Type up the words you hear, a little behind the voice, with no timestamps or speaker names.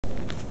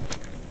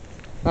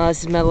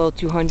This is my little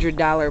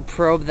 $200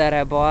 probe that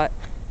I bought.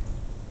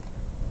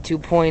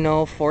 2.0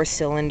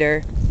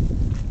 4-cylinder,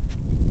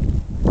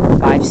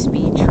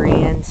 5-speed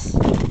trans.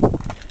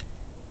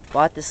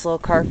 Bought this little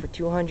car for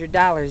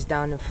 $200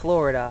 down in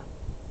Florida.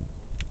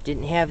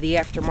 Didn't have the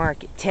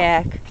aftermarket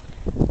tach.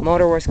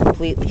 Motor was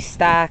completely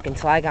stock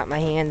until I got my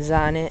hands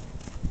on it.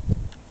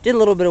 Did a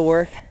little bit of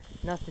work,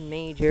 nothing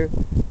major.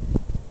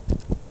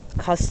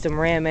 Custom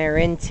ram air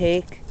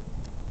intake,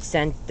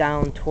 sent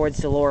down towards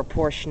the lower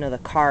portion of the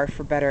car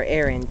for better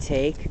air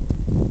intake.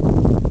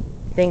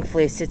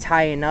 Thankfully it sits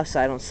high enough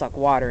so I don't suck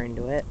water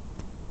into it.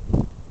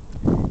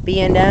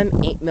 B&M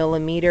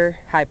 8mm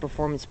high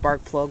performance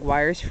spark plug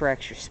wires for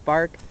extra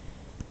spark.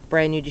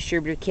 Brand new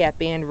distributor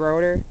cap and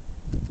rotor.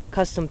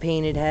 Custom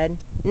painted head.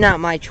 Not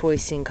my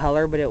choice in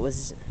color, but it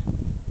was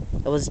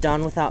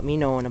done without me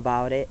knowing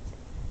about it.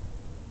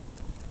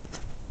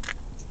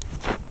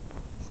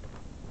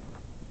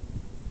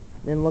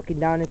 Then looking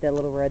down at that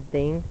little red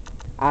thing,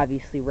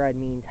 obviously red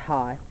means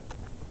hot.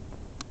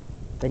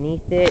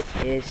 Beneath it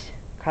is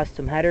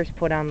custom headers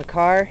put on the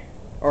car,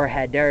 or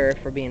header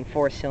for being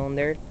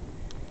 4-cylinder.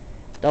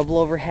 Double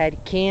overhead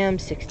cam,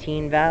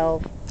 16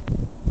 valve,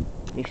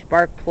 new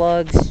spark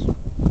plugs.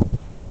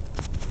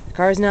 The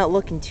car's not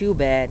looking too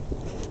bad,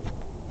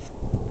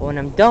 but when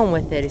I'm done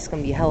with it, it's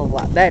going to be a hell of a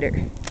lot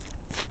better.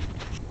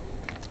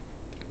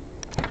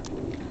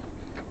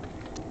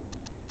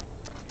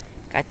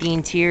 Got the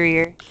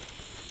interior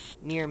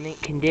near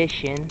mint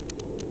condition,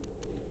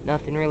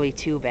 nothing really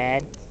too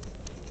bad.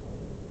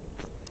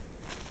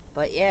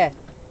 But yeah,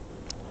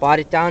 bought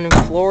it down in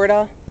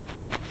Florida,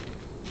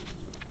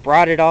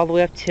 brought it all the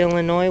way up to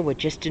Illinois with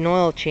just an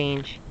oil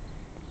change.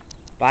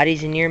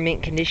 Body's in near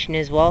mint condition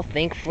as well,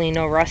 thankfully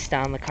no rust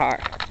on the car.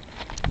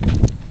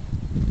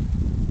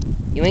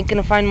 You ain't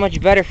gonna find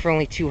much better for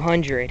only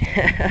 $200.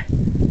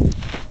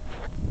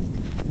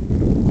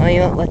 Well, you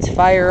know, let's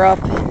fire up.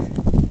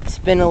 It's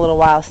been a little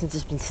while since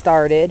it's been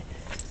started,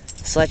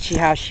 so let's see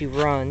how she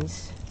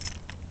runs.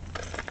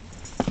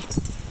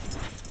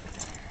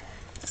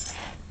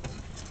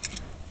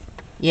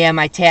 Yeah,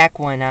 my tach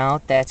went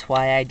out. That's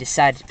why I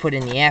decided to put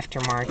in the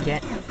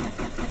aftermarket.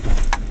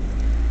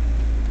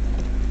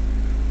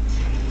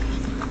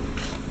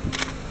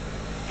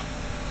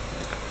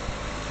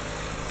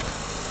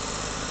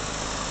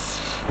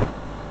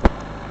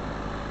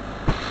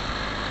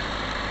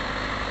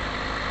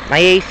 My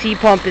AC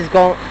pump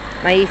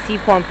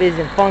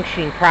isn't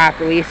functioning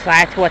properly, so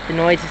that's what the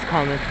noise is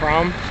coming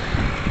from.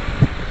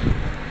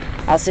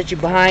 I'll sit you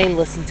behind,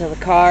 listen to the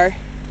car.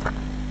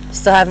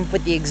 Still haven't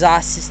put the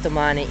exhaust system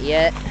on it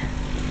yet.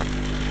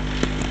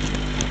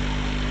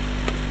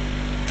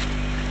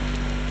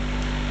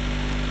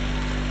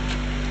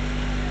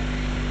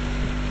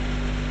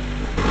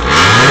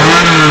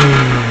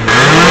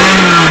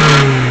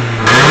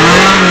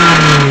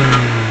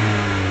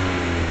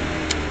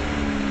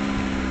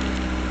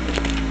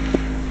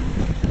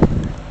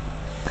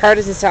 Car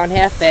doesn't sound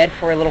half bad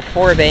for a little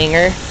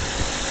 4-banger.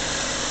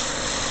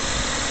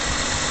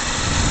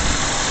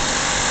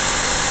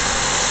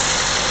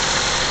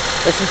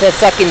 Listen to that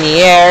suck in the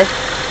air.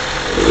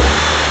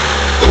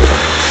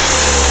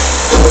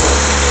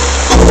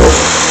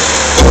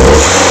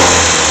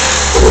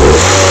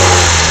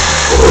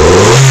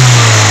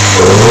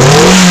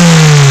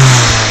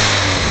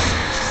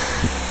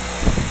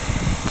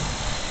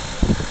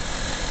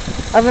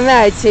 Other than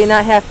that, I'd say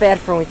not half bad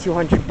for only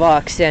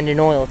 $200 and an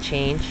oil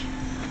change,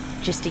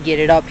 just to get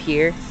it up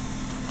here.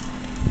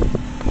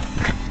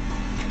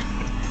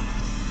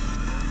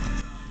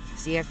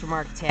 It's the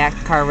aftermarket tach.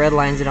 The car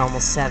redlines at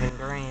almost $7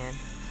 grand.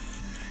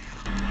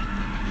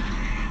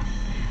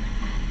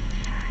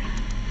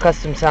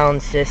 Custom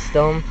sound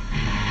system.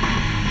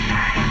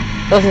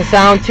 Doesn't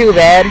sound too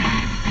bad.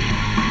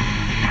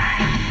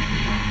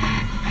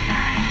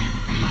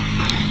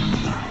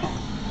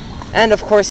 And of course,